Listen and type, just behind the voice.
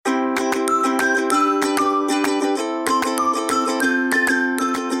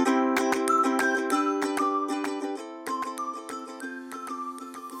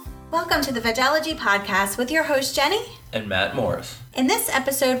Welcome to the Vegology Podcast with your host, Jenny. And Matt Morris. In this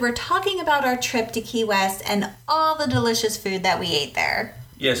episode, we're talking about our trip to Key West and all the delicious food that we ate there.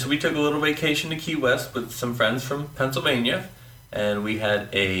 Yeah, so we took a little vacation to Key West with some friends from Pennsylvania, and we had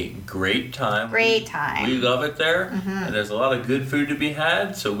a great time. We love it there, and there's a lot of good food to be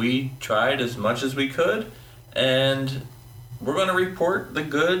had, so we tried as much as we could, and we're going to report the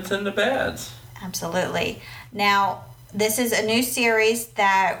goods and the bads. Absolutely. Now, this is a new series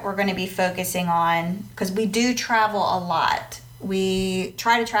that we're going to be focusing on because we do travel a lot. We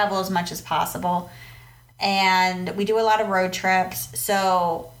try to travel as much as possible, and we do a lot of road trips.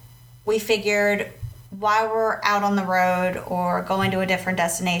 So we figured while we're out on the road or going to a different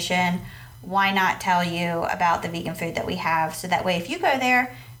destination, why not tell you about the vegan food that we have? So that way, if you go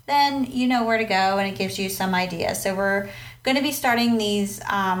there, then you know where to go and it gives you some ideas. So we're going to be starting these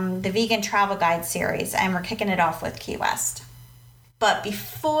the vegan travel guide series, and we're kicking it off with Key West. But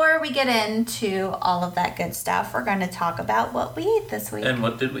before we get into all of that good stuff, we're going to talk about what we ate this week. And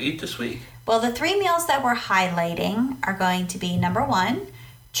what did we eat this week? Well, the 3 meals that we're highlighting are going to be number 1,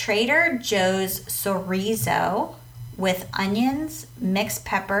 Trader Joe's chorizo with onions, mixed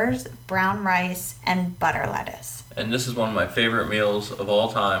peppers, brown rice, and butter lettuce. And this is one of my favorite meals of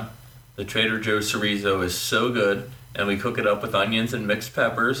all time. The Trader Joe's chorizo is so good. And we cook it up with onions and mixed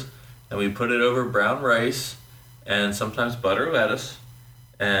peppers, and we put it over brown rice and sometimes butter lettuce,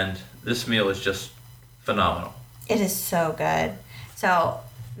 and this meal is just phenomenal. It is so good. So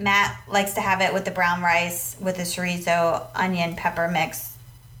Matt likes to have it with the brown rice with the chorizo onion pepper mix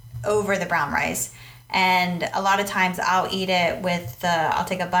over the brown rice, and a lot of times I'll eat it with I'll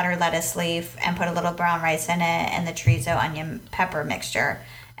take a butter lettuce leaf and put a little brown rice in it and the chorizo onion pepper mixture.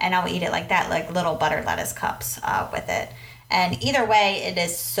 And I'll eat it like that, like little butter lettuce cups with it. And either way, it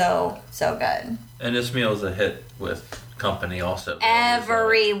is so, so good. And this meal is a hit with company also.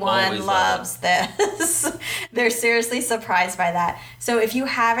 Everyone loves this. They're seriously surprised by that. So if you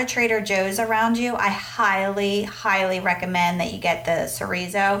have a Trader Joe's around you, I highly, highly recommend that you get the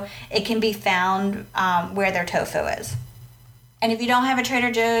chorizo. It can be found where their tofu is. And if you don't have a Trader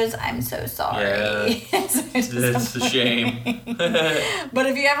Joe's, I'm so sorry. Yeah, it's a shame. But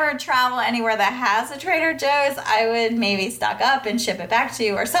if you ever travel anywhere that has a Trader Joe's, I would maybe stock up and ship it back to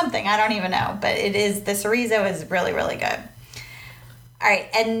you or something. I don't even know. But the chorizo is really, really good. All right,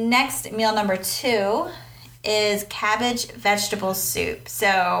 and next, meal number 2 is cabbage vegetable soup.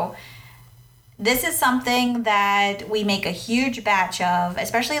 So this is something that we make a huge batch of,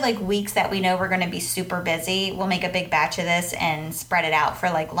 especially like weeks that we know we're going to be super busy. We'll make a big batch of this and spread it out for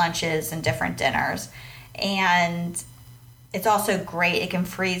like lunches and different dinners. And it's also great. It can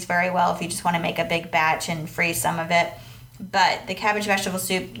freeze very well if you just want to make a big batch and freeze some of it. But the cabbage vegetable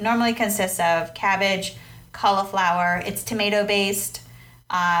soup normally consists of cabbage, cauliflower. It's tomato based.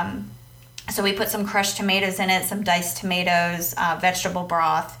 So we put some crushed tomatoes in it, some diced tomatoes, vegetable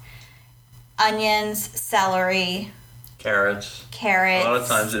broth, onions, celery, carrots. A lot of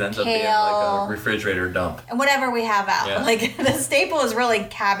times it ends up being like a refrigerator dump. And whatever we have out. Yeah. Like the staple is really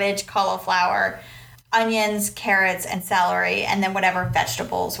cabbage, cauliflower, onions, carrots, and celery, and then whatever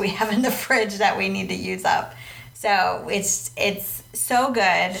vegetables we have in the fridge that we need to use up. So it's so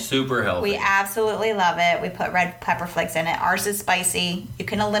good. Super healthy. We absolutely love it. We put red pepper flakes in it. Ours is spicy. You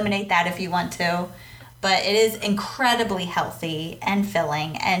can eliminate that if you want to. But it is incredibly healthy and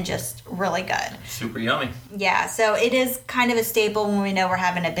filling and just really good. Super yummy. Yeah, so it is kind of a staple when we know we're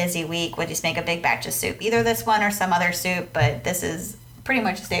having a busy week. We'll just make a big batch of soup. Either this one or some other soup, but this is pretty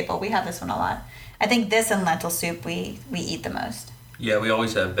much a staple. We have this one a lot. I think this and lentil soup we eat the most. Yeah, we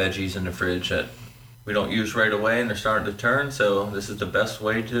always have veggies in the fridge that we don't use right away and they're starting to turn, so this is the best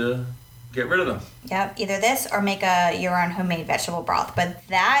way to get rid of them. Yep, either this or make your own homemade vegetable broth. But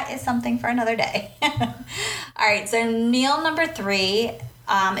that is something for another day. All right, so meal number 3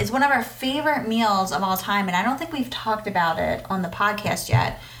 is one of our favorite meals of all time. And I don't think we've talked about it on the podcast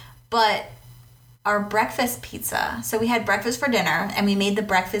yet. But our breakfast pizza. So we had breakfast for dinner and we made the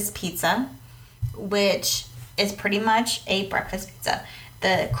breakfast pizza, which is pretty much a breakfast pizza.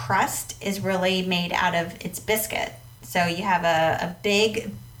 The crust is really made out of its biscuit. So you have a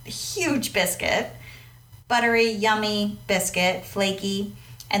big, huge biscuit, buttery, yummy biscuit, flaky,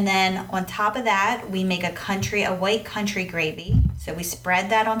 and then on top of that we make a white country gravy. So we spread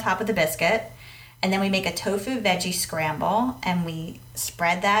that on top of the biscuit, and then we make a tofu veggie scramble and we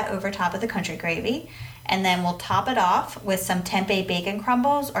spread that over top of the country gravy, and then we'll top it off with some tempeh bacon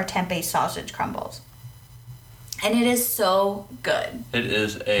crumbles or tempeh sausage crumbles. And it is so good. It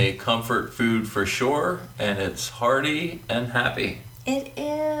is a comfort food for sure, and it's hearty and happy. It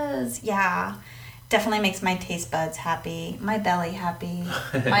is, yeah. definitely makes my taste buds happy, my belly happy,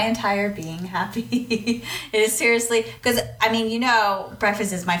 my entire being happy. It is seriously, because, I mean,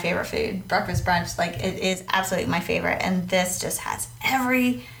 breakfast is my favorite food. Breakfast, brunch, like, it is absolutely my favorite. And this just has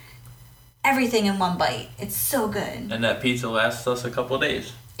everything in one bite. It's so good. And that pizza lasts us a couple of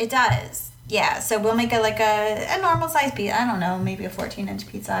days. It does. Yeah, so we'll make a normal size pizza. I don't know, maybe a 14-inch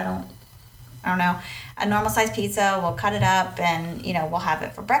pizza. I don't know. A normal size pizza, we'll cut it up and, we'll have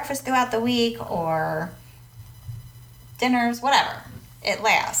it for breakfast throughout the week or dinners, whatever. It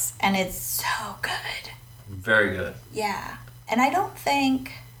lasts and it's so good. Very good. Yeah. And I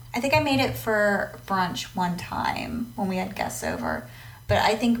think I made it for brunch one time when we had guests over. But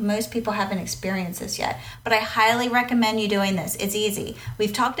I think most people haven't experienced this yet. But I highly recommend you doing this. It's easy.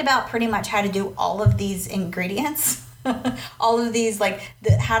 We've talked about pretty much how to do all of these ingredients. All of these, like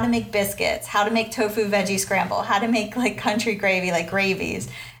how to make biscuits, how to make tofu veggie scramble, how to make like country gravy, like gravies,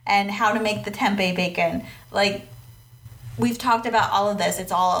 and how to make the tempeh bacon. Like, we've talked about all of this.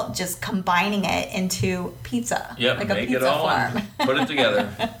 It's all just combining it into pizza. Yep, like make a pizza it all form. Put it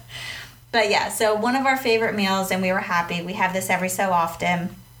together. But yeah, so one of our favorite meals, and we were happy. We have this every so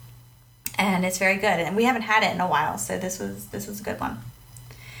often, and it's very good. And we haven't had it in a while, so this was a good one.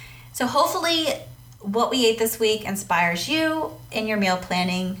 So hopefully, what we ate this week inspires you in your meal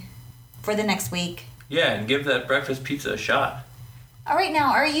planning for the next week. Yeah, and give that breakfast pizza a shot. All right,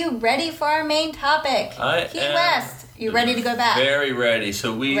 now, are you ready for our main topic? Key West. You ready to go back? Very ready.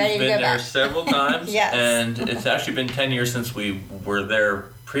 So we've been there several times. Yes. And it's actually been 10 years since we were there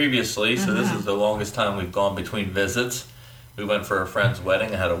previously. So this is the longest time we've gone between visits. We went for a friend's wedding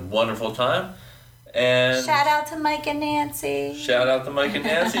and had a wonderful time. And shout out to Mike and Nancy.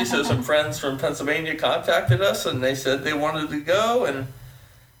 So some friends from Pennsylvania contacted us and they said they wanted to go, and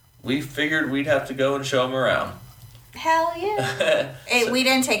we figured we'd have to go and show them around. Hell yeah. We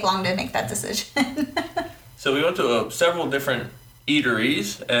didn't take long to make that decision. So we went to several different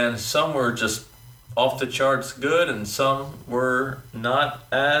eateries, and some were just off the charts good and some were not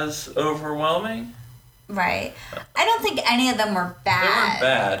as overwhelming. Right. I don't think any of them were bad. They weren't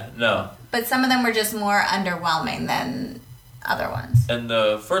bad, no. But some of them were just more underwhelming than other ones. And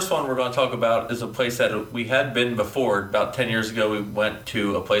the first one we're going to talk about is a place that we had been before. About 10 years ago, we went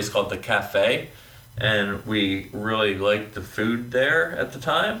to a place called The Cafe, and we really liked the food there at the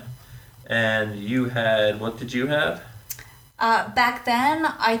time. And you had, what did you have? Back then,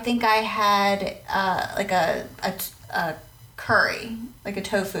 I think I had like a curry, like a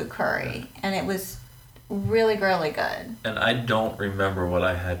tofu curry, and it was really, really good. And I don't remember what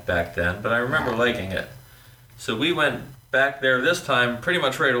I had back then, but I remember liking it. So we went back there this time pretty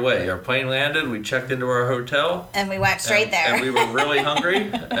much right away. Our plane landed, we checked into our hotel. And we went straight there. And we were really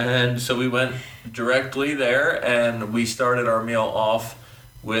hungry, and so we went directly there, and we started our meal off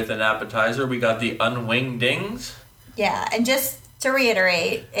with an appetizer. We got the unwingdings. Yeah, and just to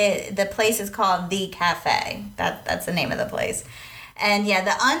reiterate, the place is called The Cafe. That's the name of the place. And yeah,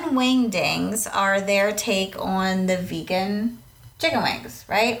 the unwingdings are their take on the vegan chicken wings,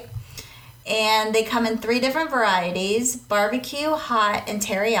 right? And they come in 3 different varieties: barbecue, hot, and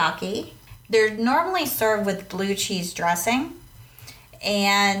teriyaki. They're normally served with blue cheese dressing,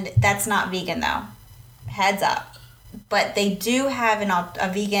 and that's not vegan though. Heads up. But they do have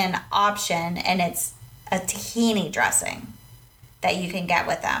a vegan option, and it's a tahini dressing that you can get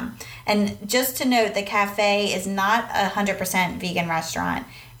with them. And just to note, the cafe is not a 100% vegan restaurant.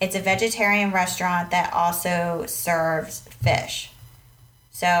 It's a vegetarian restaurant that also serves fish.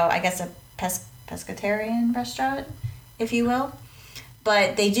 So I guess a pescatarian restaurant, if you will.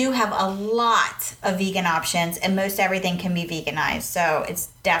 But they do have a lot of vegan options, and most everything can be veganized. So it's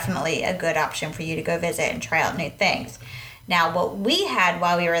definitely a good option for you to go visit and try out new things. Now, what we had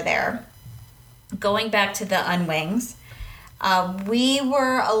while we were there, going back to the unwings, we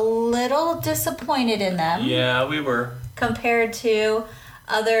were a little disappointed in them. Yeah, we were. Compared to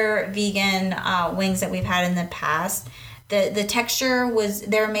other vegan wings that we've had in the past. The texture was,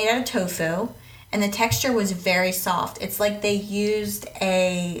 they were made out of tofu, and the texture was very soft. It's like they used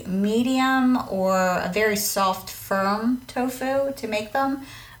a medium or a very soft, firm tofu to make them,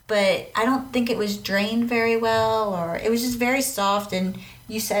 but I don't think it was drained very well, or it was just very soft, and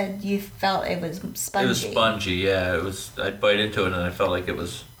you said you felt it was spongy. It was spongy, yeah. It was. I'd bite into it and I felt like it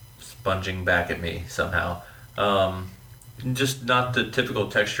was sponging back at me somehow. Just not the typical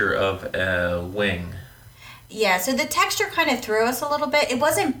texture of a wing. Yeah, so the texture kind of threw us a little bit. It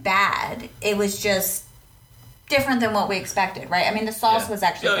wasn't bad. It was just different than what we expected, right? I mean, the sauce was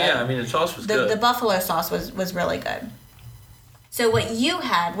actually good. Yeah, I mean, the sauce was good. The buffalo sauce was really good. So what did you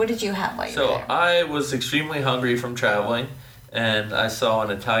have while you were there? So I was extremely hungry from traveling, and I saw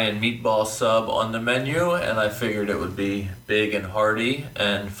an Italian meatball sub on the menu, and I figured it would be big and hearty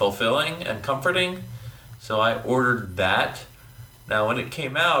and fulfilling and comforting. So I ordered that. Now, when it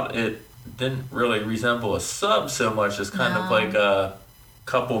came out, it didn't really resemble a sub so much as kind of like a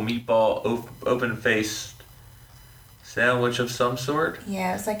couple meatball open-faced sandwich of some sort.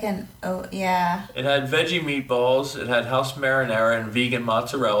 Yeah, it was like yeah. It had veggie meatballs, it had house marinara and vegan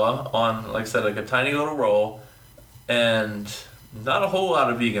mozzarella on, like I said, like a tiny little roll, and not a whole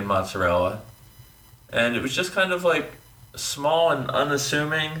lot of vegan mozzarella. And it was just kind of like small and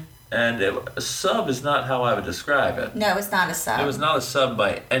unassuming, and a sub is not how I would describe it. No, it's not a sub. It was not a sub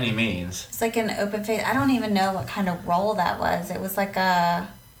by any means. It's like an open face. I don't even know what kind of roll that was. It was like a...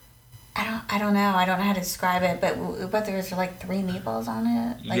 I don't know. I don't know how to describe it, but there was like 3 meatballs on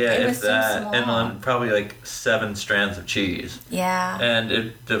it. Like, yeah, it was if that, so small. and on probably like 7 strands of cheese. Yeah. And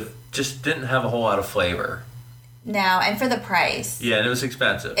it just didn't have a whole lot of flavor. No, and for the price. Yeah, and it was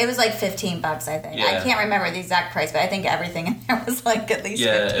expensive. It was like $15, I think. Yeah. I can't remember the exact price, but I think everything in there was like at least $15.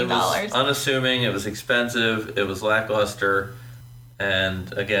 Yeah, it was unassuming. It was expensive. It was lackluster,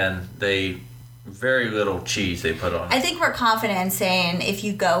 and again, very little cheese they put on it. I think we're confident in saying if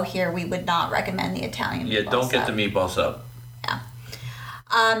you go here, we would not recommend the Italian meatball Yeah, don't sub. get the meatball sub. Yeah.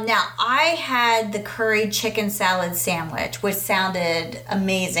 Now, I had the curry chicken salad sandwich, which sounded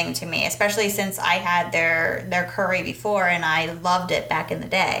amazing to me, especially since I had their curry before and I loved it back in the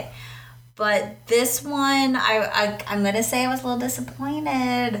day. But this one, I'm going to say I was a little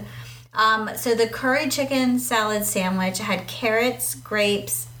disappointed. So the curry chicken salad sandwich had carrots,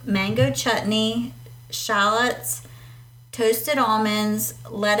 grapes, mango chutney, shallots, toasted almonds,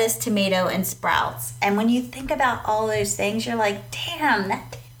 lettuce, tomato, and sprouts. And when you think about all those things, you're like, damn,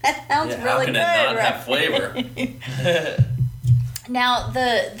 that sounds really good. How can it not have flavor? Now,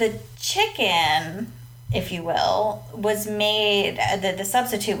 the chicken, if you will, was made, the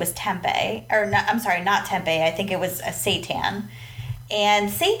substitute was tempeh, or not, I'm sorry, not tempeh, I think it was a seitan. And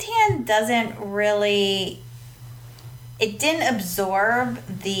seitan doesn't really, it didn't absorb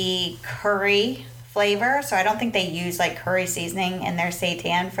the curry flavor, so I don't think they use like curry seasoning in their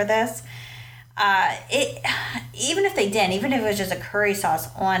seitan for this. Even if they didn't, even if it was just a curry sauce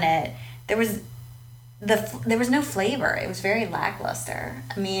on it, there was no flavor. It was very lackluster.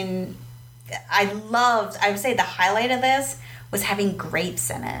 I mean, I would say the highlight of this was having grapes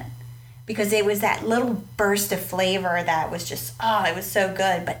in it, because it was that little burst of flavor that was just, it was so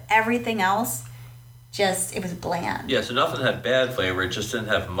good. But everything else, it was bland. Yeah, so nothing had bad flavor, it just didn't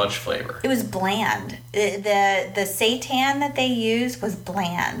have much flavor. It was bland. The seitan that they used was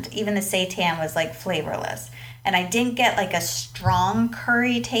bland. Even the seitan was like flavorless. And I didn't get like a strong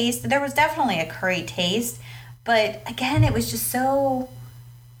curry taste. There was definitely a curry taste, but again, it was just so,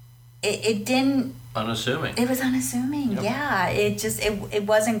 it didn't, unassuming. it was unassuming. Yep. Yeah, it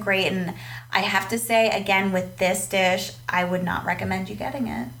wasn't great. And I have to say, again, with this dish, I would not recommend you getting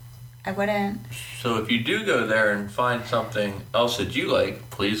it. I wouldn't. So if you do go there and find something else that you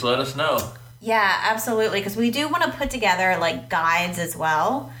like, please let us know. Yeah, absolutely. Because we do want to put together like guides as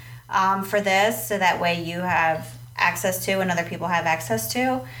well for this, so that way you have access to and other people have access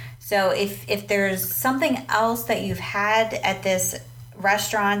to. So if there's something else that you've had at this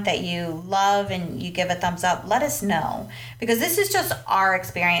restaurant that you love and you give a thumbs up, let us know, because this is just our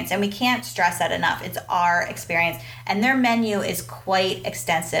experience and we can't stress that enough. It's our experience, and their menu is quite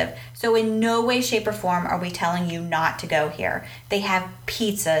extensive, so in no way, shape, or form are we telling you not to go here. They have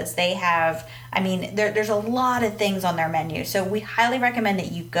pizzas, they have, there's a lot of things on their menu, so we highly recommend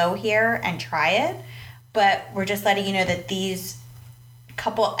that you go here and try it. But we're just letting you know that these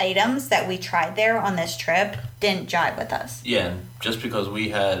couple items that we tried there on this trip didn't jive with us. Yeah, and just because we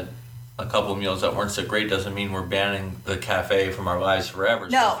had a couple meals that weren't so great doesn't mean we're banning the cafe from our lives forever.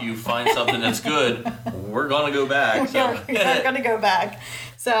 No. So if you find something that's good, we're going to go back. So. We're going to go back.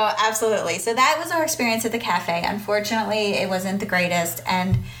 So absolutely. So that was our experience at the cafe. Unfortunately, it wasn't the greatest,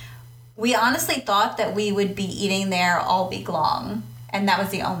 and we honestly thought that we would be eating there all week long. And that was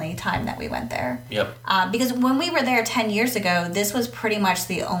the only time that we went there. Yep. Because when we were there 10 years ago, this was pretty much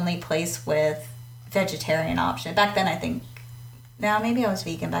the only place with vegetarian option. Back then, I think, maybe I was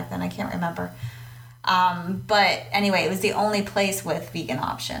vegan back then. I can't remember. But anyway, it was the only place with vegan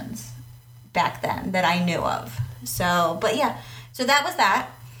options back then that I knew of. So, but yeah, so that was that.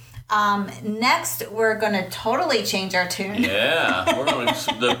 Next, we're going to totally change our tune. Yeah,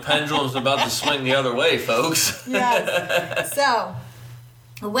 the pendulum's about to swing the other way, folks. Yes. So,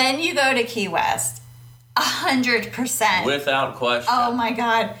 when you go to Key West, 100%. Without question. Oh my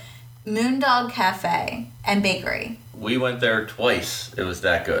God. Moondog Cafe and Bakery. We went there twice. It was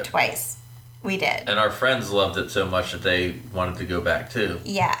that good. Twice. We did. And our friends loved it so much that they wanted to go back too.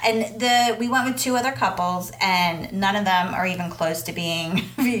 Yeah, and we went with 2 other couples, and none of them are even close to being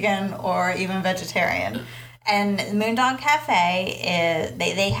vegan or even vegetarian. And Moondog Cafe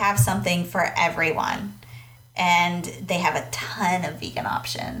they have something for everyone, and they have a ton of vegan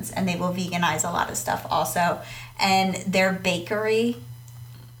options, and they will veganize a lot of stuff also. And their bakery,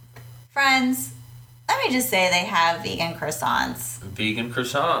 friends, let me just say they have vegan croissants. Vegan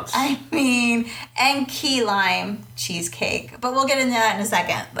croissants. I mean, and key lime cheesecake. But we'll get into that in a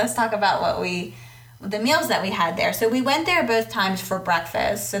second. Let's talk about the meals that we had there. So we went there both times for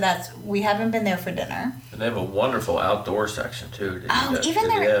breakfast. So we haven't been there for dinner. And they have a wonderful outdoor section too. Even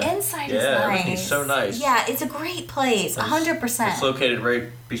their inside is nice. Yeah, everything's so nice. Yeah, it's a great place. 100%. It's located right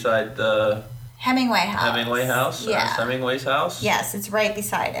beside the Hemingway House. Hemingway House. Yeah. Hemingway's house. Yes, it's right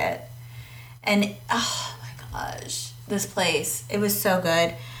beside it. And oh my gosh, this place, it was so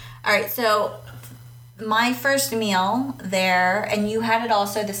good. All right, so my first meal there, and you had it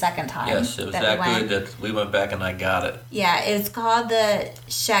also the second time. Yes, it was that good that we went back and I got it. Yeah, it's called the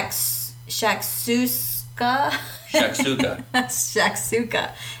Shakshuka. Shakshuka.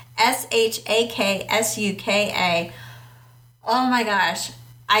 Shakshuka. SHAKSUKA. Oh my gosh.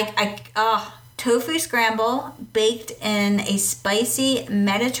 Tofu scramble baked in a spicy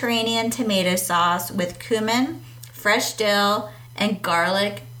Mediterranean tomato sauce with cumin, fresh dill, and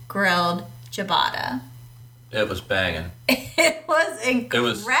garlic grilled ciabatta. It was banging. It was incredible.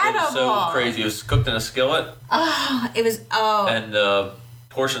 It was so crazy. It was cooked in a skillet. And the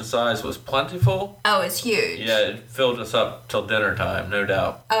portion size was plentiful. Oh, it's huge. Yeah, it filled us up till dinner time, no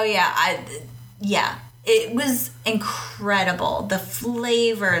doubt. Oh, yeah. It was incredible. The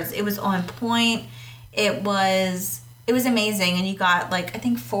flavors, it was on point. It was amazing. And you got, I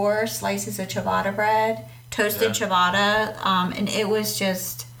think 4 slices of ciabatta bread, toasted ciabatta, and it was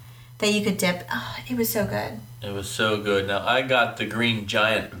just that you could dip. Oh, it was so good. It was so good. Now, I got the Green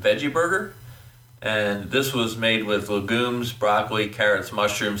Giant Veggie Burger, and this was made with legumes, broccoli, carrots,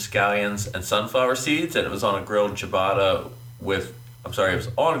 mushrooms, scallions, and sunflower seeds, and it was on a grilled ciabatta with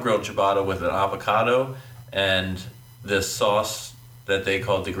an avocado and this sauce that they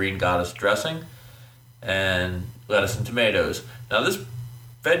called the Green Goddess dressing and lettuce and tomatoes. Now, this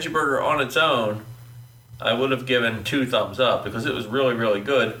veggie burger on its own, I would have given 2 thumbs up because it was really, really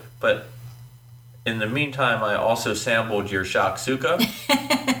good. But in the meantime, I also sampled your shakshuka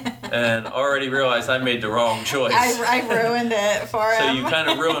and already realized I made the wrong choice. I ruined it for him. So you kind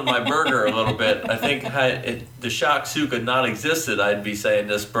of ruined my burger a little bit. I think had the shakshuka not existed, I'd be saying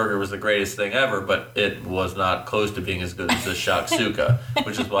this burger was the greatest thing ever, but it was not close to being as good as the shakshuka,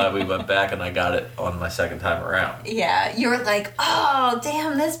 which is why we went back and I got it on my second time around. Yeah, you were like, oh,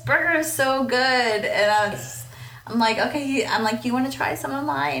 damn, this burger is so good. And I'm like, okay. I'm like, you want to try some of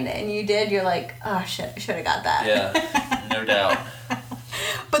mine? And you did. You're like, oh, shit, I should have got that. Yeah, no doubt.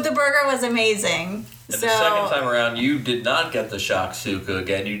 But the burger was amazing. And the second time around, you did not get the shakshuka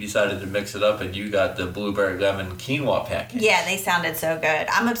again. You decided to mix it up, and you got the blueberry lemon quinoa pancakes. Yeah, they sounded so good.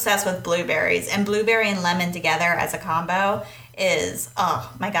 I'm obsessed with blueberries. And blueberry and lemon together as a combo is,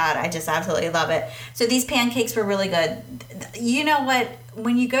 oh, my God, I just absolutely love it. So these pancakes were really good. You know what?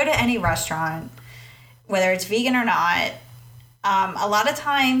 When you go to any restaurant, whether it's vegan or not, a lot of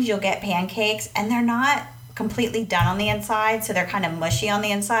times you'll get pancakes, and they're not completely done on the inside, so they're kind of mushy on the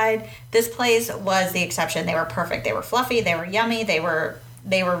inside. This place was the exception. They were perfect. They were fluffy. They were yummy. They were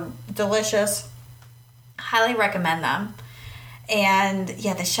delicious. Highly recommend them. And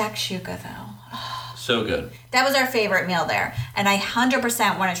yeah, the shakshuka though. So good. That was our favorite meal there, and I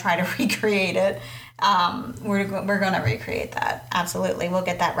 100% want to try to recreate it. We're going to recreate that. Absolutely. We'll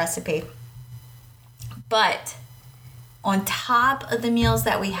get that recipe. But on top of the meals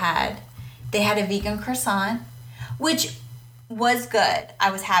that we had, they had a vegan croissant, which was good.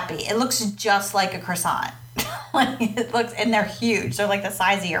 I was happy. It looks just like a croissant. And they're huge. They're like the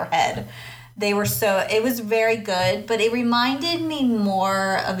size of your head. It was very good, but it reminded me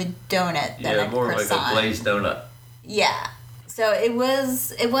more of a donut than a croissant. Yeah, more like a glazed donut. Yeah. So it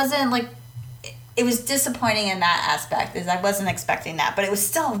was disappointing in that aspect, is I wasn't expecting that, but it was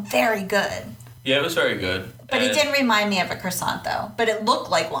still very good. Yeah, it was very good. But it didn't remind me of a croissant, though. But it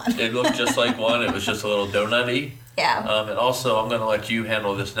looked like one. It looked just like one. It was just a little donut-y. Yeah. And also, I'm going to let you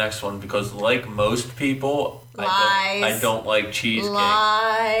handle this next one because, like most people, I don't like cheesecake.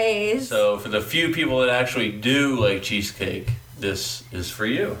 Lies. So, for the few people that actually do like cheesecake, this is for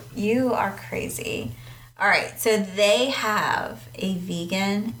you. You are crazy. All right, so they have a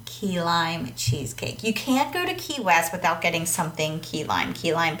vegan key lime cheesecake. You can't go to Key West without getting something key lime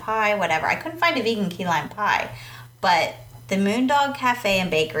pie, whatever. I couldn't find a vegan key lime pie, but the Moondog Cafe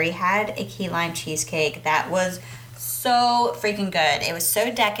and Bakery had a key lime cheesecake that was so freaking good. It was so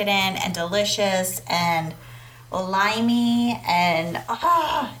decadent and delicious and limey, and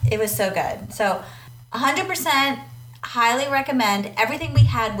it was so good. So 100% highly recommend. Everything we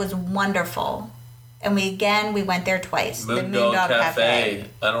had was wonderful. And we went there twice. Moondog Cafe.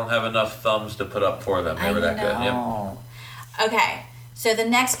 I don't have enough thumbs to put up for them. They were that good. Yep. Okay, so the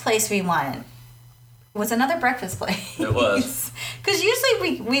next place we went was another breakfast place. It was. Because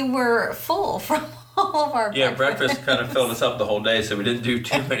usually we were full from all of our breakfast kind of filled us up the whole day, so we didn't do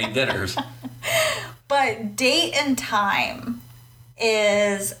too many dinners. But Date and Time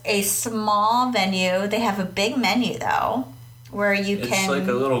is a small venue. They have a big menu, though, where it's like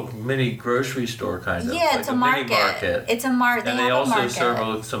a little mini grocery store kind of. Yeah, like it's a market. Mini market. It's a market. And they also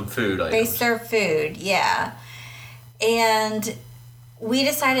serve some food items. They serve food, yeah. And we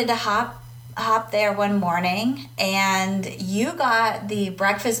decided to hop there one morning, and you got the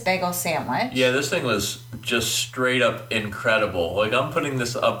breakfast bagel sandwich. Yeah, this thing was just straight up incredible. Like, I'm putting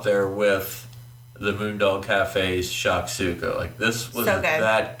this up there with the Moondog Cafe's shakshuka. Like, this was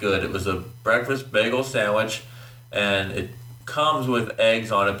that good. It was a breakfast bagel sandwich, and it comes with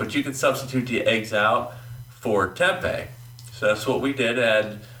eggs on it, but you can substitute the eggs out for tempeh. So that's what we did.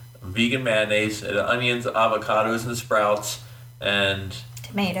 Add vegan mayonnaise, onions, avocados, and sprouts, and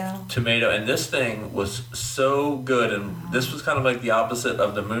tomato. And this thing was so good. And this was kind of like the opposite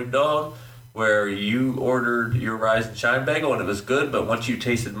of the Moondog, where you ordered your Rise and Shine bagel and it was good, but once you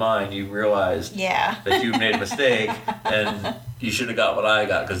tasted mine, you realized that you made a mistake and you should have got what I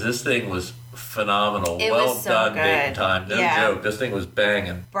got, because this thing was phenomenal. It well was so done, good. Date and Time. No joke. This thing was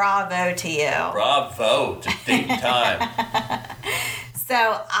banging. Bravo to you. Bravo to Date and Time.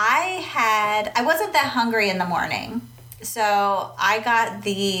 So I wasn't that hungry in the morning. So I got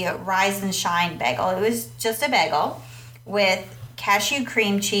the Rise and Shine bagel. It was just a bagel with cashew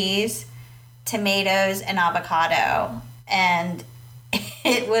cream cheese, tomatoes, and avocado. And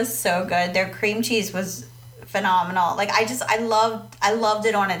it was so good. Their cream cheese was phenomenal. Like, I loved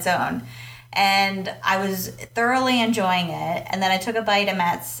it on its own. And I was thoroughly enjoying it. And then I took a bite of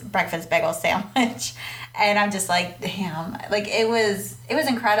Matt's breakfast bagel sandwich. And I'm just like, damn. Like, it was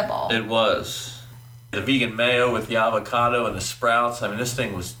incredible. It was. The vegan mayo with the avocado and the sprouts. I mean, this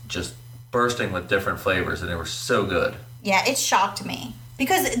thing was just bursting with different flavors, and they were so good. Yeah, it shocked me.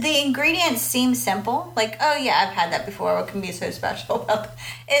 Because the ingredients seem simple. Like, oh yeah, I've had that before. What can be so special about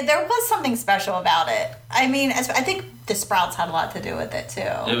it? There was something special about it. I mean, I think the sprouts had a lot to do with it, too.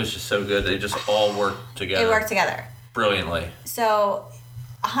 It was just so good. They just all worked together. It worked together. Brilliantly. So,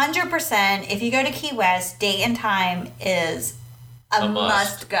 100%, if you go to Key West, Date and Time is a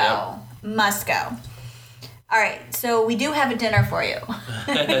must go. Yep. Must go. All right, so we do have a dinner for you.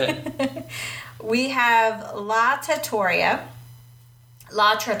 We have La Trattoria.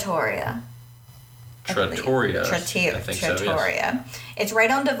 Trattoria. Trattoria. It's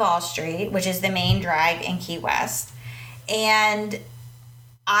right on Duval Street, which is the main drag in Key West. And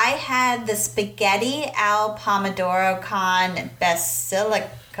I had the spaghetti al pomodoro con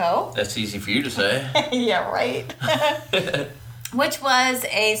basilico. That's easy for you to say. Yeah, right. Which was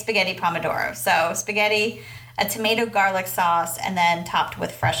a spaghetti pomodoro. So spaghetti, a tomato garlic sauce, and then topped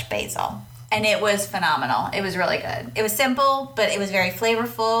with fresh basil. And it was phenomenal. It was really good. It was simple, but it was very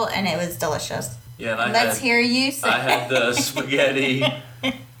flavorful, and it was delicious. Yeah, and Let's hear you say. I had the spaghetti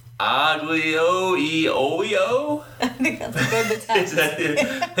aglio e olio. I think that's a good test.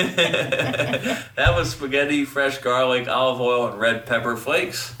 That was spaghetti, fresh garlic, olive oil, and red pepper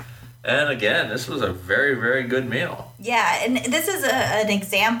flakes. And again, this was a very, very good meal. Yeah, and this is an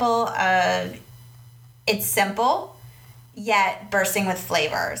example of it's simple, yet bursting with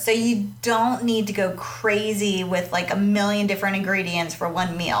flavor. So you don't need to go crazy with like a million different ingredients for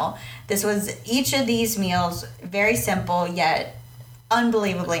one meal. This was each of these meals very simple, yet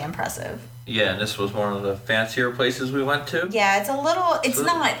unbelievably impressive. Yeah, and this was one of the fancier places we went to. Yeah,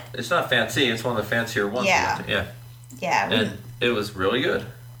 it's not fancy. It's one of the fancier ones we went to. Yeah. And it was really good.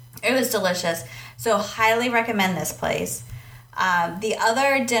 It was delicious. So highly recommend this place. The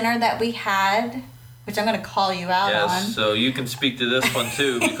other dinner that we had, which I'm going to call you out on. Yes, so you can speak to this one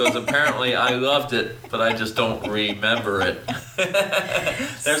too, because apparently I loved it, but I just don't remember it.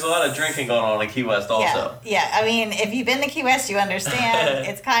 There's a lot of drinking going on in Key West also. Yeah, I mean, if you've been to Key West, you understand.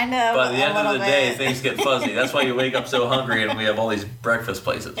 It's kind of by the end of the day, things get fuzzy. That's why you wake up so hungry and we have all these breakfast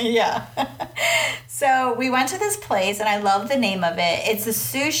places. Yeah. So we went to this place, and I love the name of it. It's a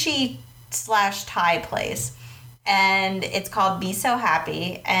sushi/Thai place, and it's called Be So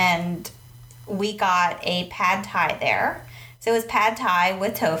Happy, and we got a pad thai there. So it was pad thai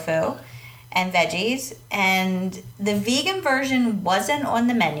with tofu, and veggies. And the vegan version wasn't on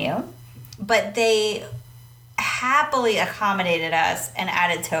the menu, but they happily accommodated us and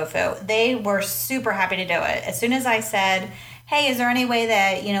added tofu. They were super happy to do it. As soon as I said, hey, is there any way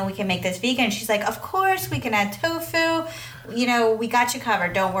that, we can make this vegan? She's like, of course, we can add tofu. We got you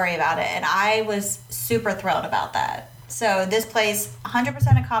covered. Don't worry about it. And I was super thrilled about that. So this place,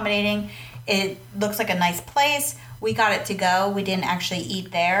 100% accommodating. It looks like a nice place. We got it to go. We didn't actually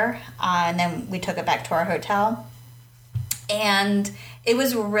eat there. And then we took it back to our hotel. And it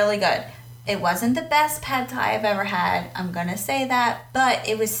was really good. It wasn't the best pad thai I've ever had. I'm going to say that. But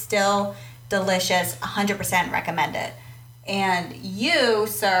it was still delicious. 100% recommend it. And you,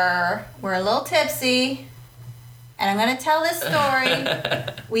 sir, were a little tipsy. And I'm going to tell this story.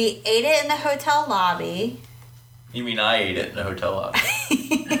 We ate it in the hotel lobby. You mean I ate it in the hotel lobby?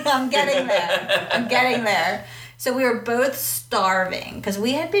 I'm getting there. So we were both starving because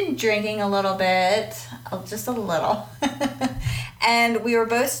we had been drinking a little bit, just a little. And we were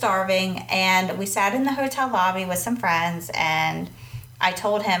both starving, and we sat in the hotel lobby with some friends, and I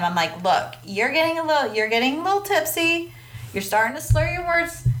told him, I'm like, look, you're getting a little tipsy. You're starting to slur your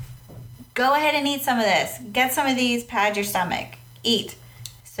words. Go ahead and eat some of this. Get some of these, pad your stomach. Eat.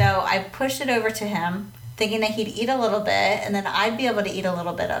 So I pushed it over to him, thinking that he'd eat a little bit, and then I'd be able to eat a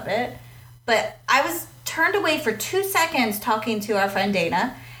little bit of it. But I was turned away for 2 seconds talking to our friend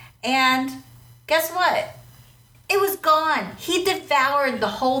Dana, and guess what? It was gone. He devoured the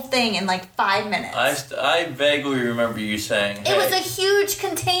whole thing in like 5 minutes. I vaguely remember you saying, hey, it was a huge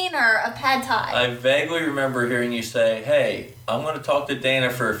container of pad thai. I vaguely remember hearing you say, hey, I'm going to talk to Dana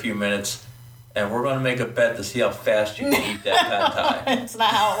for a few minutes, and we're going to make a bet to see how fast you can eat that pad thai. It's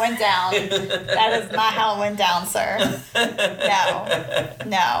not how it went down. That is not how it went down, sir.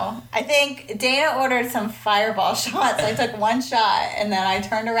 No. I think Dana ordered some Fireball shots. I took one shot, and then I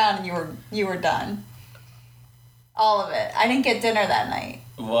turned around, and you were done. All of it. I didn't get dinner that night.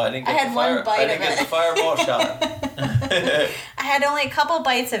 Well, I didn't get the Fireball shot. I had only a couple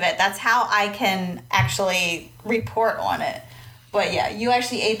bites of it. That's how I can actually report on it. But yeah, you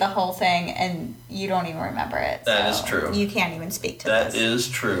actually ate the whole thing and you don't even remember it. That is true. You can't even speak to this. That is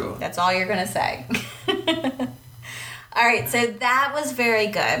true. That's all you're going to say. All right, so that was very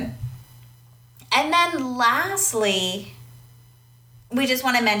good. And then lastly, we just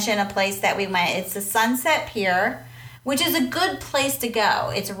want to mention a place that we went. It's the Sunset Pier, which is a good place to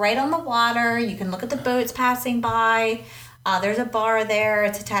go. It's right on the water. You can look at the boats passing by. There's a bar there.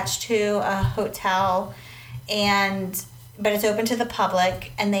 It's attached to a hotel, but it's open to the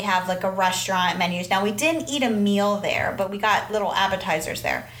public, and they have like a restaurant menus. Now, we didn't eat a meal there, but we got little appetizers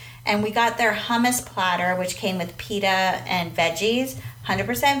there. And we got their hummus platter, which came with pita and veggies.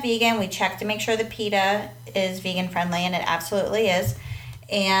 100% vegan. We checked to make sure the pita is vegan friendly, and it absolutely is.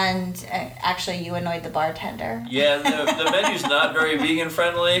 And actually, you annoyed the bartender. Yeah, the menu's not very vegan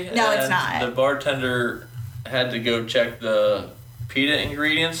friendly. No, it's not. The bartender had to go check the pita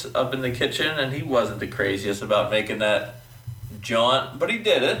ingredients up in the kitchen, and he wasn't the craziest about making that jaunt, but he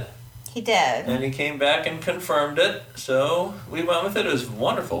did it. He did. And he came back and confirmed it, so we went with it. It was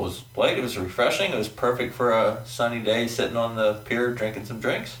wonderful. It was light, it was refreshing, it was perfect for a sunny day sitting on the pier drinking some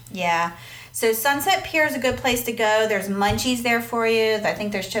drinks. Yeah. So Sunset Pier is a good place to go. There's munchies there for you. I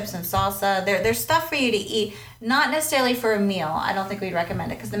think there's chips and salsa. There's stuff for you to eat, not necessarily for a meal. I don't think we'd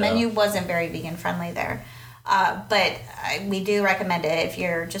recommend it because the menu wasn't very vegan friendly there. But we do recommend it if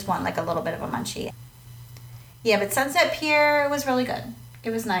you're just wanting like a little bit of a munchie. Yeah, but Sunset Pier was really good. It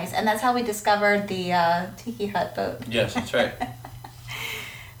was nice. And that's how we discovered the Tiki Hut boat. Yes, that's right.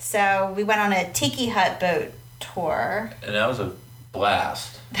 So we went on a Tiki Hut boat tour. And that was a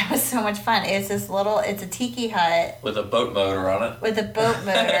blast. That was so much fun. It's a Tiki Hut. With a boat motor on it. With a boat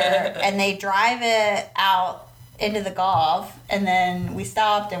motor. And they drive it out into the Gulf. And then we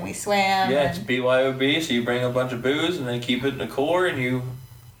stopped and we swam. Yeah, it's BYOB, so you bring a bunch of booze and then keep it in the cooler and you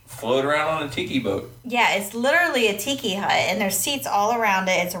float around on a tiki boat. Yeah, it's literally a tiki hut, and there's seats all around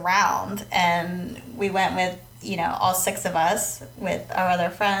it. It's round, and we went with, all 6 of us with our other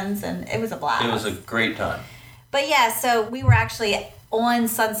friends, and it was a blast. It was a great time. But yeah, so we were actually on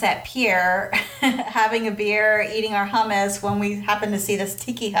Sunset Pier having a beer, eating our hummus when we happened to see this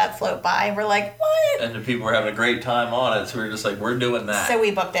tiki hut float by. We're like, what? And the people were having a great time on it, so we were just like, we're doing that. So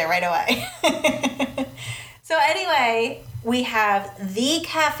we booked it right away. So anyway, we have The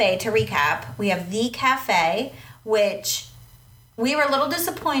Cafe, to recap. We have The Cafe, which we were a little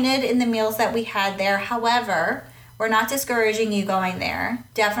disappointed in the meals that we had there. However, we're not discouraging you going there.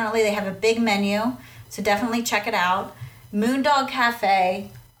 Definitely, they have a big menu, so definitely check it out. Moondog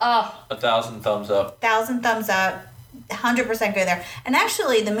Cafe, 1,000 thumbs up. 1,000 thumbs up. 100% go there. And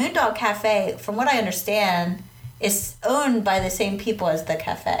actually, the Moondog Cafe, from what I understand, is owned by the same people as the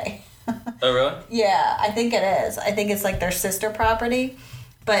cafe. Oh, really? Yeah, I think it is. I think it's like their sister property.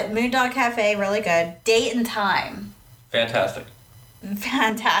 But Moondog Cafe, really good. Date and time. Fantastic.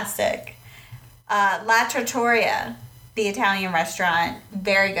 La Trattoria, the Italian restaurant,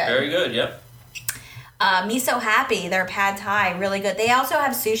 very good. Very good, yep. Miso Happy, their pad thai, really good. They also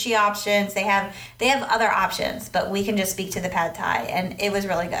have sushi options. They have other options, but we can just speak to the pad thai, and it was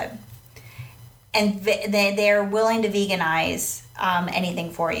really good. And they're willing to veganize anything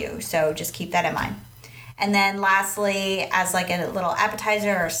for you, so just keep that in mind. And then lastly, as like a little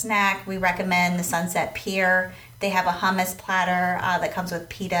appetizer or snack, we recommend the Sunset Pier. They have a hummus platter that comes with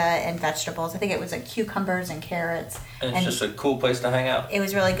pita and vegetables. I think it was like cucumbers and carrots. And it's just a cool place to hang out. It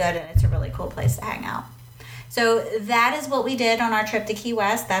was really good, and it's a really cool place to hang out. So that is what we did on our trip to Key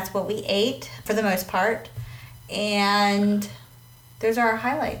West. That's what we ate for the most part. And those are our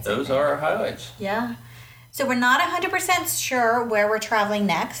highlights. Those are our highlights. Yeah. So we're not 100% sure where we're traveling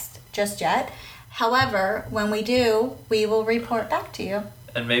next just yet. However, when we do, we will report back to you.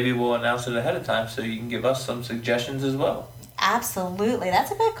 And maybe we'll announce it ahead of time so you can give us some suggestions as well. Absolutely.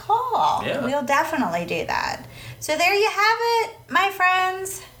 That's a good call. Yeah. We'll definitely do that. So there you have it, my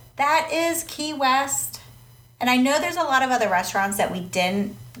friends. That is Key West. And I know there's a lot of other restaurants that we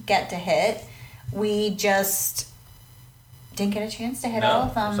didn't get to hit. We just didn't get a chance to hit all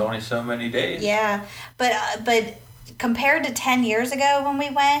of them. There's only so many days. Yeah. But compared to 10 years ago when we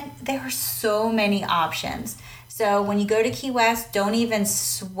went, there were so many options. So when you go to Key West, don't even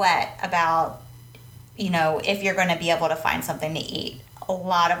sweat about, if you're going to be able to find something to eat. A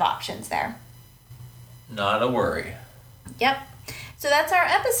lot of options there. Not a worry. Yep. So that's our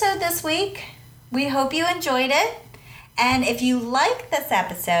episode this week. We hope you enjoyed it. And if you like this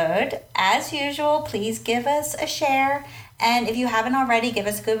episode, as usual, please give us a share. And if you haven't already, give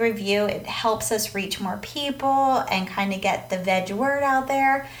us a good review. It helps us reach more people and kind of get the veg word out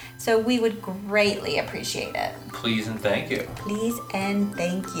there. So we would greatly appreciate it. Please and thank you. Please and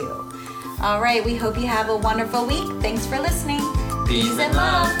thank you. All right, we hope you have a wonderful week. Thanks for listening. Peace and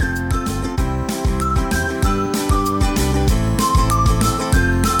love.